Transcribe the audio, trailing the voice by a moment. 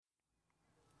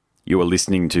You are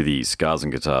listening to the Scars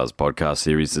and Guitars podcast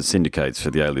series that syndicates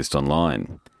for the A-List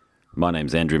Online. My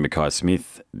name's Andrew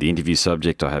Mackay-Smith. The interview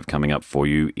subject I have coming up for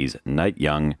you is Nate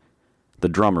Young, the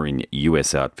drummer in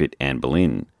US outfit Anne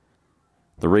Boleyn.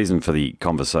 The reason for the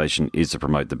conversation is to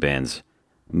promote the band's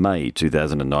May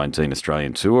 2019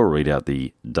 Australian tour. I'll read out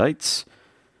the dates.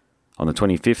 On the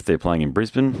 25th, they're playing in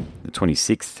Brisbane. The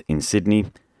 26th in Sydney.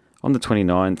 On the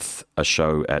 29th, a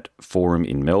show at Forum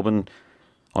in Melbourne.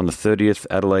 On the 30th,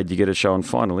 Adelaide, you get a show. And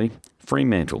finally,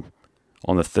 Fremantle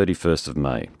on the 31st of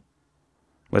May.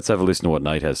 Let's have a listen to what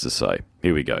Nate has to say.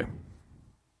 Here we go.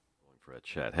 For our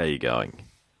chat. How you going?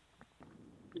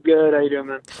 Good. How you doing,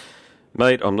 man?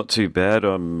 Mate, I'm not too bad.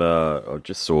 I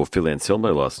just saw Phil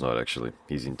Anselmo last night, actually.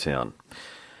 He's in town.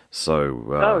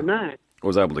 So, Oh, nice. I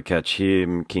was able to catch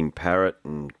him, King Parrot,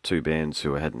 and two bands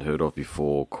who I hadn't heard of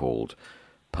before called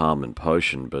Palm and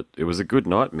Potion. But it was a good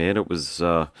night, man. It was,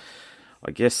 I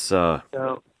guess, the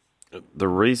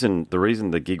reason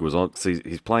the gig was on,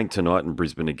 he's playing tonight in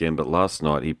Brisbane again, but last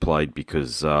night he played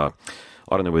because, I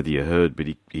don't know whether you heard, but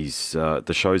he's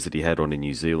the shows that he had on in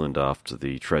New Zealand after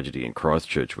the tragedy in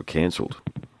Christchurch were cancelled.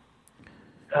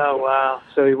 Oh, wow.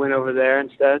 So he went over there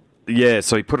instead? Yeah,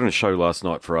 so he put on a show last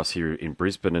night for us here in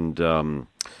Brisbane, and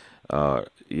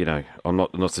you know, I'm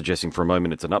not suggesting for a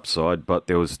moment it's an upside, but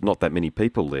there was not that many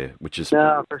people there, which is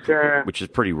No, for sure. which is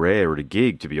pretty rare at a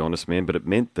gig, to be honest, man. But it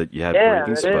meant that you had Yeah,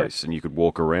 breathing it space, and you could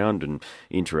walk around and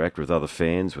interact with other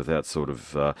fans without sort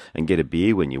of and get a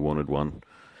beer when you wanted one.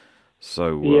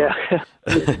 So Yeah.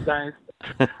 Nice.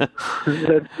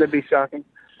 That'd be shocking.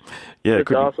 yeah,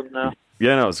 It's awesome, though.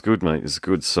 Yeah, no, it was good, mate. It was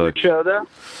good. So Good show, though?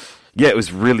 yeah, it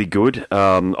was really good.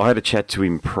 I had a chat to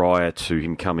him prior to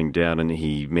him coming down, and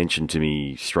he mentioned to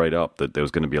me straight up that there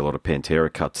was going to be a lot of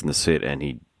Pantera cuts in the set, and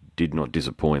he did not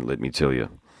disappoint. Let me tell you,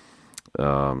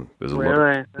 there's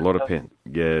a lot of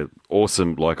yeah,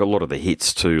 awesome. Like a lot of the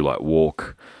hits too, like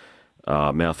Walk,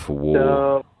 Mouth for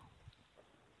War.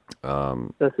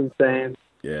 That's insane.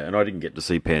 Yeah, and I didn't get to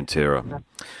see Pantera,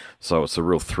 so it's a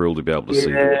real thrill to be able to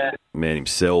see the man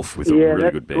himself with a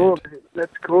really good band. Cool.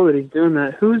 That's cool that he's doing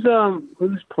that. Who's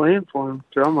playing for him,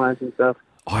 drum-wise and stuff?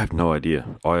 I have no idea.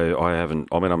 I haven't.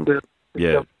 I mean,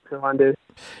 Come on, dude.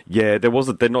 Yeah,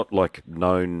 they're not like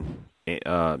known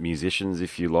musicians,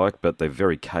 if you like, but they're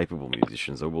very capable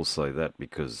musicians. I will say that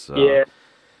because the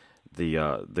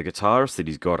guitarist that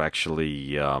he's got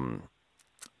actually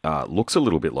looks a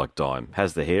little bit like Dime,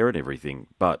 has the hair and everything,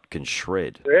 but can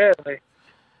shred. Really?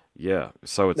 Yeah,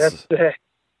 so it's That's sick.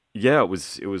 yeah, it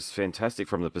was fantastic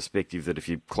from the perspective that if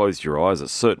you closed your eyes at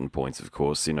certain points, of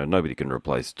course, you know, nobody can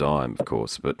replace Dime, of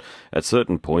course, but at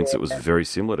certain points it was very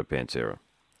similar to Pantera.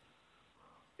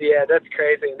 Yeah, that's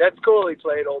crazy. That's cool he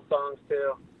played old songs,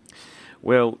 too.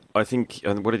 Well, I think,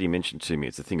 and what did he mention to me?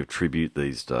 It's a thing of tribute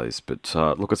these days, but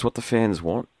look, it's what the fans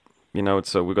want. You know,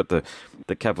 it's we've got the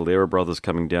Cavalera brothers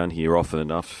coming down here often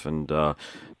enough, and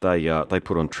they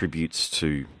put on tributes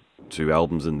to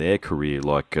albums in their career,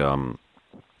 like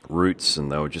Roots,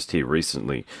 and they were just here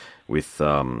recently with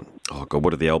oh god,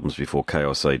 what are the albums before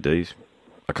Chaos AD?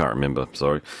 I can't remember.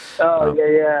 Sorry. Oh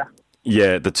yeah.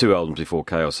 Yeah, the two albums before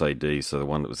Chaos AD, so the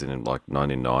one that was in like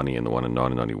 1990 and the one in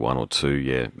 1991 or two,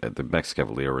 yeah, the Max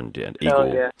Cavalera and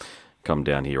Igor come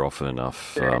down here often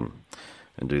enough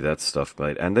and do that stuff,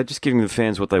 mate. And they're just giving the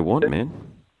fans what they want, man.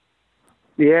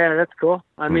 Yeah, that's cool.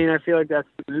 I mean, I feel like that's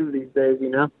the move these days, you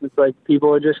know? It's like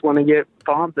people just want to get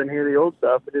pumped and hear the old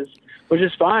stuff, which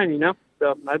is fine, you know?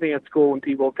 So I think it's cool when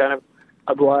people kind of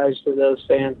oblige to those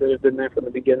fans that have been there from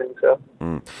the beginning, so.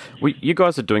 Well, you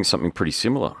guys are doing something pretty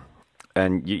similar.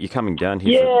 And you're coming down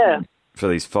here for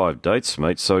these 5 dates,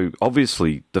 mate. So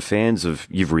obviously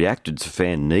you've reacted to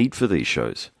fan need for these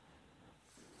shows.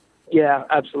 Yeah,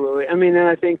 absolutely. I mean, and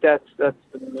I think that's the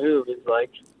move is like,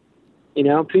 you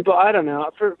know, people, I don't know,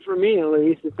 for me at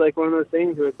least, it's like one of those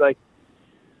things where it's like,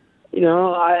 you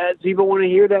know, people want to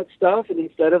hear that stuff, and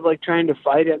instead of like trying to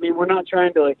fight it, I mean, we're not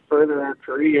trying to like further our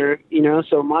career, you know,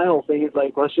 so my whole thing is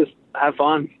like, let's just have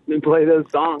fun and play those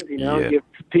songs, you know, give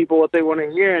people what they want to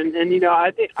hear. And, you know,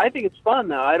 I think it's fun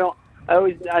though.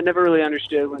 I never really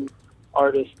understood when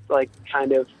artists like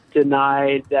kind of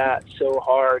denied that so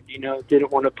hard, you know, didn't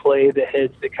want to play the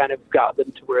hits that kind of got them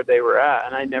to where they were at.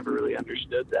 And I never really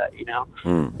understood that, you know,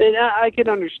 and I could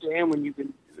understand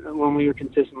when we were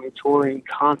consistently touring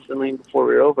constantly before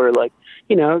we were over, like,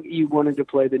 you know, you wanted to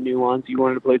play the new ones, you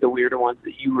wanted to play the weirder ones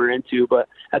that you were into. But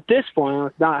at this point,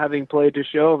 with not having played the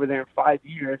show over there in 5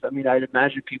 years, I mean, I'd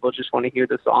imagine people just want to hear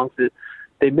the songs that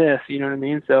they miss, you know what I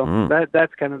mean? So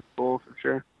that's kind of cool for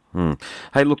sure.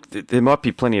 Hey, look, there might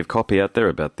be plenty of copy out there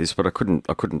about this, but I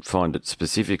couldn't find it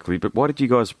specifically. But why did you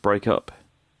guys break up?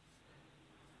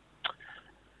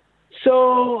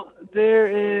 So there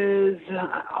is,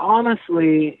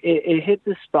 honestly, it hit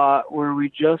the spot where we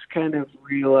just kind of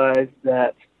realized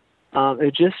that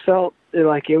it just felt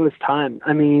like it was time.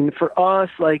 I mean, for us,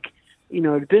 like, it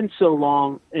had been so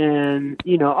long, and,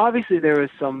 obviously there was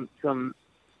some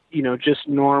just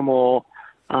normal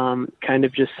kind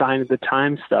of just sign of the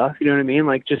time stuff. You know what I mean?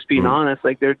 Like, just being honest,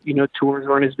 like, tours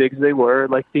weren't as big as they were.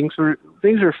 Like, things were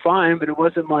fine, but it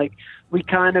wasn't like, we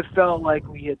kind of felt like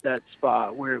we hit that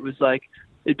spot where it was like,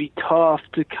 it'd be tough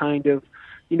to kind of,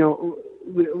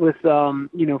 with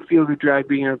Feel Good Drag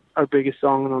being our biggest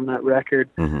song on that record,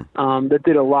 that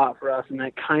did a lot for us, and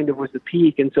that kind of was the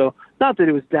peak. And so, not that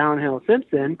it was downhill since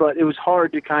then, but it was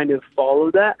hard to kind of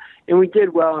follow that. And we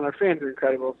did well, and our fans are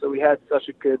incredible, so we had such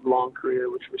a good long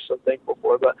career, which we're so thankful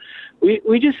for. But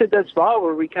we just hit that spot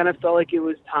where we kind of felt like it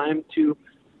was time to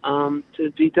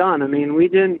be done. I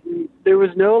mean, there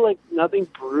was nothing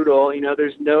brutal,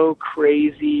 there's no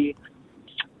crazy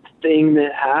thing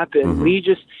that happened. We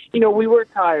just, we were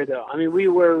tired though. I mean, we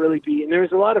were really beaten. There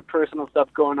was a lot of personal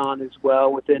stuff going on as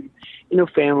well within,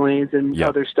 families and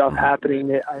other stuff happening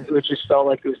that it just felt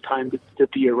like it was time to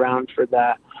be around for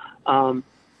that.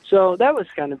 So that was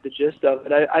kind of the gist of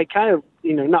it. I kind of,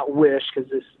 not wish,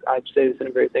 because I'd say this in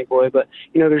a very thankful way, but,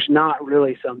 there's not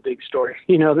really some big story.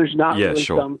 There's not really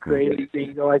some crazy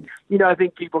thing. Like, I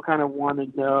think people kind of want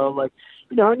to know, like,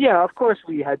 of course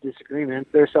we had disagreements.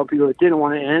 There are some people that didn't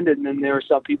want to end, and then there were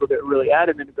some people that were really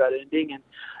adamant about ending, and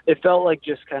it felt like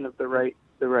just kind of the right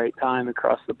time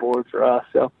across the board for us.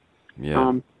 So,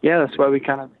 that's why we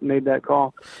kind of made that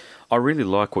call. I really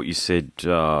like what you said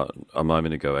a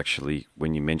moment ago, actually,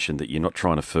 when you mentioned that you're not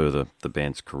trying to further the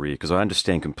band's career, because I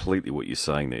understand completely what you're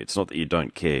saying there. It's not that you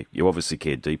don't care. You obviously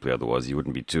care deeply, otherwise you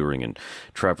wouldn't be touring and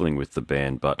travelling with the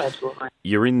band. But Absolutely.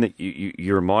 You're in the,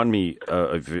 you remind me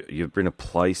of, you're in a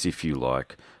place, if you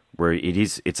like, where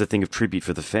it's a thing of tribute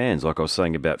for the fans, like I was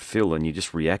saying about Phil, and you're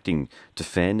just reacting to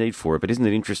fan need for it. But isn't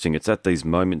it interesting? It's at these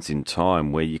moments in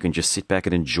time where you can just sit back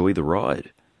and enjoy the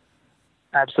ride.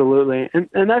 Absolutely.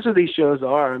 And that's what these shows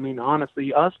are. I mean,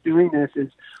 honestly, us doing this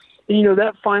is,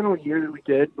 that final year that we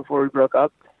did before we broke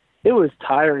up, it was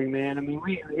tiring, man. I mean,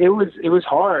 it was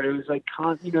hard. It was like,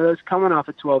 it was coming off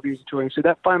of 12 years of touring. So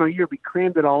that final year, we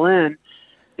crammed it all in,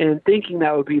 and thinking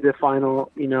that would be the final,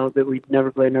 that we'd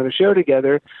never play another show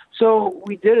together. So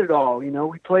we did it all.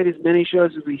 We played as many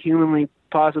shows as we humanly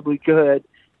possibly could.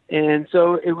 And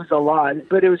so it was a lot,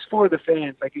 but it was for the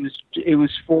fans. Like, it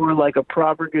was for like a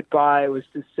proper goodbye. It was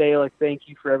to say, like, thank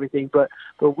you for everything. But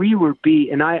we were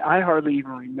beat, and I hardly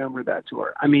even remember that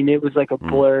tour. I mean, it was like a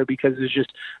blur, because it was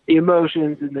just the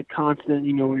emotions and the constant,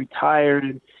 we were tired,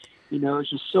 and, it's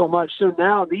just so much. So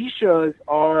now these shows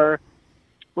are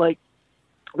like,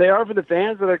 they are for the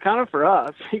fans, but they're kind of for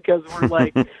us, because we're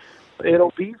like,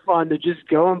 it'll be fun to just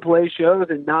go and play shows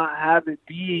and not have it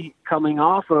be coming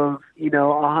off of,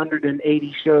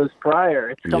 180 shows prior.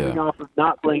 It's coming off of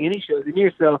not playing any shows in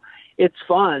years. So it's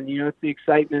fun. It's the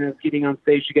excitement of getting on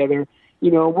stage together.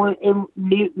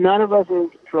 None of us are in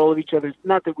control of each other's,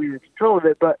 not that we were in control of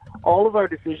it, but all of our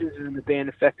decisions in the band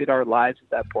affected our lives at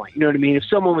that point. You know what I mean? If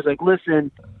someone was like,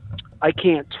 listen, I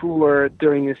can't tour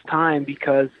during this time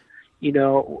because,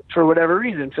 for whatever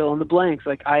reason, fill in the blanks,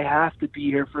 like, I have to be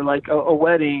here for like a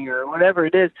wedding or whatever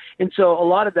it is. And so a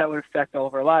lot of that would affect all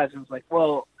of our lives. It was like,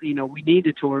 well, we need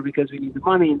to tour because we need the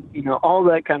money, and, all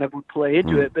that kind of would play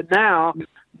into it. But now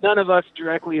none of us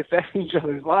directly affect each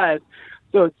other's lives.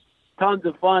 So it's tons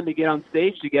of fun to get on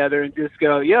stage together and just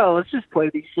go, let's just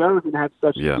play these shows and have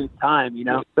such a good time,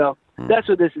 So that's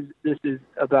what this is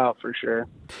about, for sure.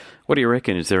 What do you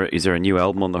reckon? Is there a new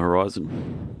album on the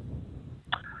horizon?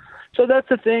 So that's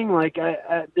the thing, like,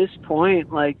 at this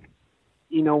point, like,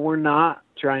 we're not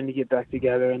trying to get back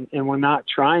together, and we're not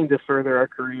trying to further our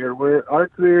career. Our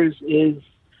career is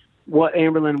what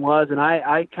Anberlin was, and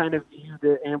I kind of view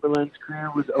that Anberlin's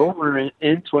career was over in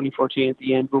 2014 at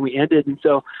the end when we ended. And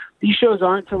so these shows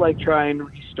aren't to, like, try and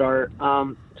restart.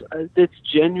 It's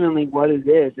genuinely what it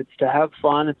is. It's to have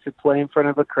fun. It's to play in front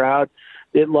of a crowd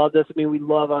that loved us. I mean, we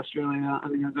love Australia. I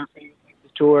mean, it was our favorite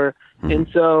tour. And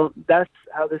so that's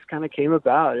how this kind of came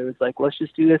about. It was like, let's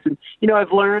just do this. And,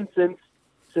 I've learned since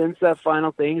that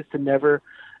final thing is to never,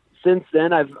 since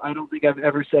then, I don't think I've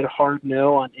ever said hard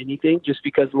no on anything, just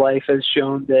because life has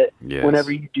shown that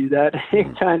whenever you do that,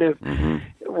 it kind of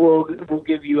will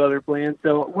give you other plans.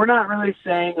 So we're not really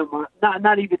saying,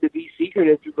 not even to be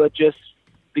secretive, but just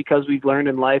because we've learned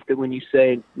in life that when you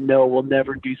say no, we'll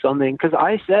never do something. Because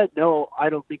I said no, I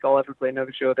don't think I'll ever play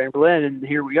another show with Anberlin, and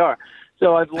here we are.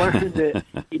 So I've learned that,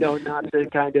 not to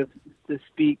kind of to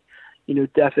speak,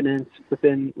 definite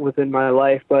within my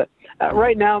life. But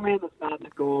right now, man, that's not the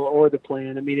goal or the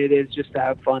plan. I mean, it is just to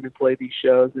have fun and play these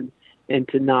shows and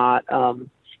to not.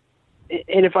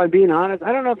 And if I'm being honest,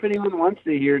 I don't know if anyone wants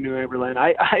to hear New Amberland.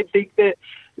 I think that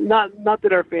not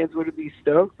that our fans wouldn't be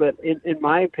stoked, but in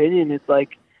my opinion, it's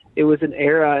like it was an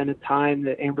era and a time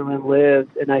that Amberland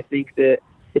lived, and I think that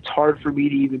it's hard for me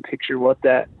to even picture what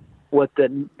the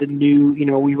new,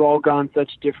 we've all gone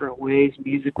such different ways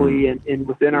musically and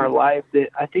within our life that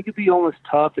I think it'd be almost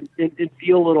tough and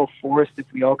feel a little forced if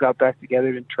we all got back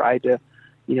together and tried to,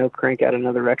 crank out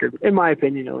another record, in my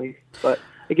opinion at least. But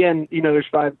again, there's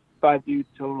five dudes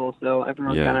total, so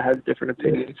everyone kind of has different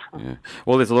opinions. Yeah.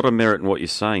 Well, there's a lot of merit in what you're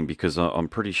saying, because I'm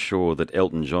pretty sure that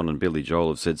Elton John and Billy Joel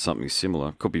have said something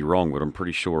similar. Could be wrong, but I'm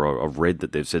pretty sure I've read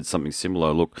that they've said something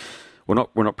similar. Look,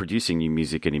 we're not producing new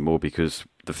music anymore because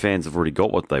the fans have already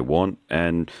got what they want,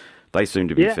 and they seem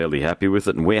to be fairly happy with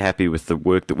it, and we're happy with the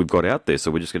work that we've got out there, so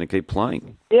we're just going to keep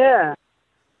playing. Yeah.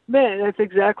 Man, that's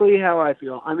exactly how I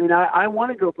feel. I mean, I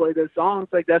want to go play those songs.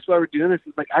 Like, that's why we're doing this.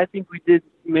 It's like, I think we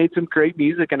made some great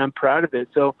music, and I'm proud of it.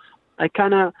 So I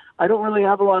don't really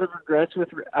have a lot of regrets with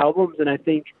albums, and I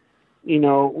think,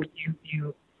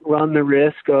 you run the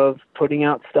risk of putting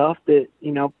out stuff that,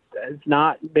 is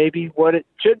not maybe what it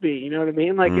should be. You know what I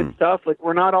mean? Like, it's tough. Like,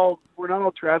 we're not all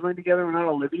traveling together. We're not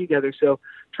all living together. So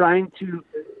trying to,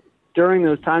 during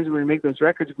those times when we make those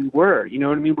records, we were, you know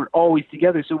what I mean? We're always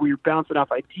together. So we were bouncing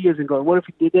off ideas and going, what if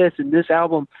we did this and this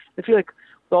album? I feel like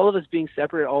with all of us being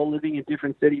separate, all living in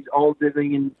different cities, all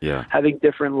living and having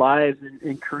different lives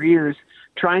and careers,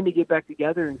 trying to get back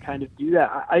together and kind of do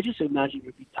that, I just imagine it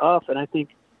would be tough. And I think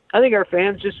our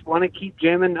fans just want to keep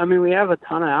jamming. I mean, we have a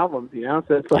ton of albums,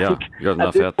 so it's like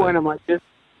at this point, I'm like, just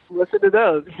listen to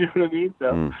those. You know what I mean?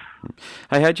 So,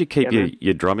 Hey, how'd you keep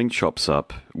your drumming chops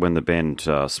up when the band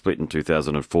split in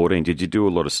 2014? Did you do a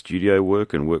lot of studio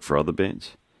work and work for other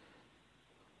bands?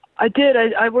 I did.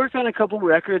 I worked on a couple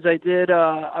records. I did.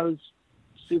 I was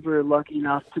super lucky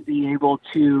enough to be able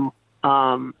to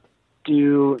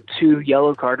do 2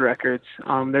 Yellow Card records.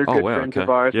 They're good friends of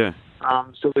ours. Yeah.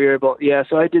 So we were able,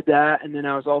 so I did that, and then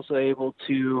I was also able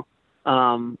to,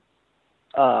 I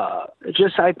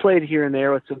played here and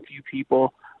there with some few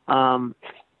people, and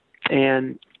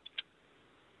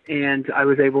I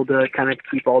was able to kind of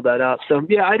keep all that up. So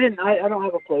I don't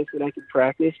have a place that I could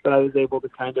practice, but I was able to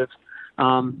kind of,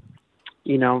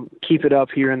 keep it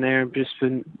up here and there.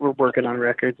 We're working on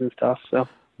records and stuff. So.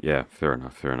 Yeah, fair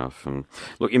enough.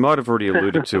 Look, you might have already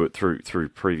alluded to it through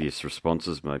previous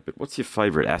responses, mate, but what's your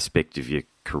favourite aspect of your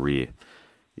career?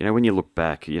 When you look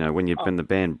back, when the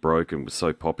band broke and was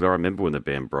so popular, I remember when the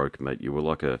band broke, mate, you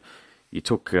were you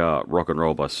took rock and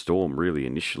roll by storm, really,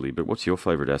 initially, but what's your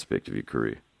favourite aspect of your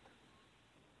career?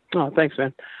 Oh, thanks,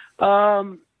 man.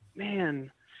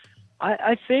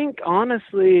 I think,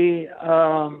 honestly,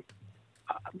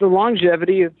 the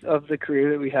longevity of the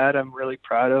career that we had, I'm really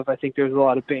proud of. I think there was a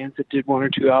lot of bands that did 1 or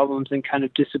 2 albums and kind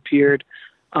of disappeared.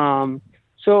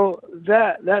 So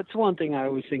that's one thing I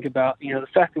always think about. The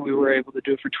fact that we were able to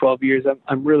do it for 12 years,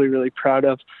 I'm really, really proud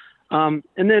of. And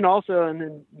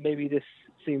then maybe this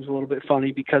seems a little bit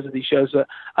funny because of these shows, but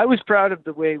I was proud of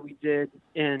the way we did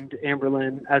end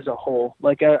Amberland as a whole.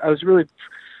 Like, I was really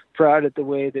proud at the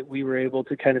way that we were able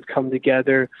to kind of come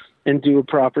together and do a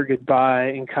proper goodbye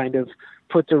and kind of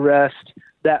put to rest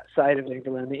that side of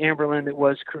Amberland, the Amberland that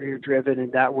was career driven,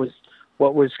 and that was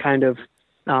what was kind of,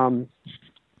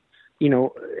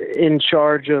 in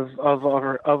charge of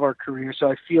our career. So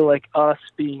I feel like us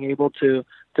being able to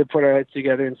put our heads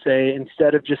together and say,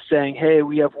 instead of just saying, hey,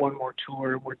 we have one more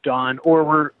tour and we're done,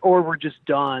 or we're just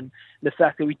done, the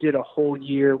fact that we did a whole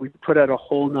year, we put out a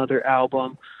whole nother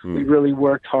album, we really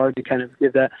worked hard to kind of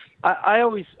give that. I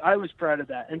was proud of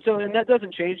that. And that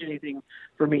doesn't change anything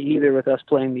for me either with us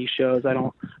playing these shows. I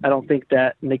don't think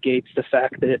that negates the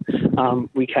fact that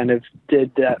we kind of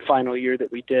did that final year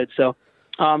that we did. So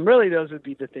really those would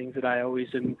be the things that I always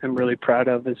am really proud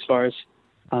of as far as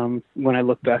when I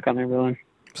look back on Amberland.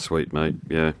 Sweet, mate.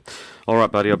 Yeah. All right,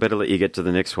 buddy. I better let you get to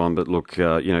the next one. But look,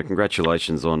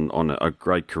 congratulations on a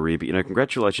great career. But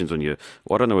congratulations on your.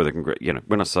 Well, I don't know whether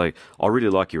when I say I really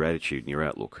like your attitude and your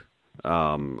outlook.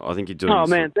 I think you're doing. Oh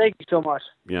man, thank you so much.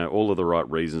 All of the right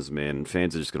reasons, man. And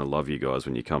fans are just going to love you guys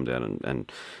when you come down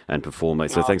and perform,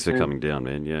 mate. So thanks for coming down,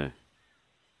 man. Yeah.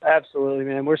 Absolutely,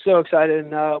 man. We're so excited.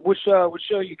 And which show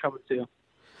are you coming to?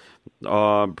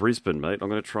 Brisbane, mate. I'm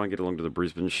going to try and get along to the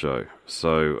Brisbane show.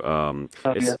 So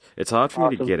it's hard for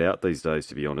me to get out these days,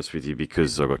 to be honest with you,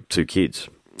 because I've got 2 kids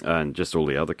and just all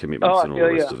the other commitments and all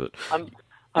the rest of it.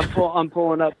 I'm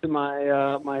pulling up to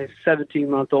my my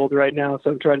 17-month-old right now,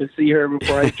 so I'm trying to see her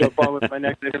before I jump on with my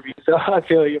next interview. So I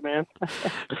feel you, man.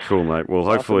 Cool, mate. Well,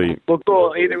 hopefully... Awesome. Well,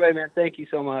 cool. Either way, man, thank you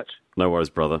so much. No worries,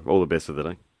 brother. All the best with it,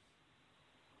 eh?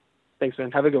 Thanks,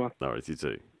 man. Have a good one. No worries, you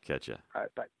too. Catch ya. All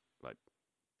right, bye. Bye.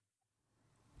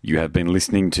 You have been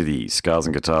listening to the Scars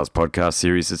and Guitars podcast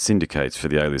series that syndicates for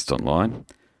the A-List Online.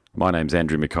 My name's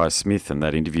Andrew Mackay-Smith, and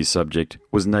that interview subject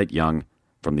was Nate Young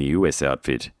from the US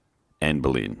outfit Anne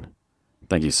Boleyn.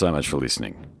 Thank you so much for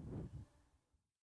listening.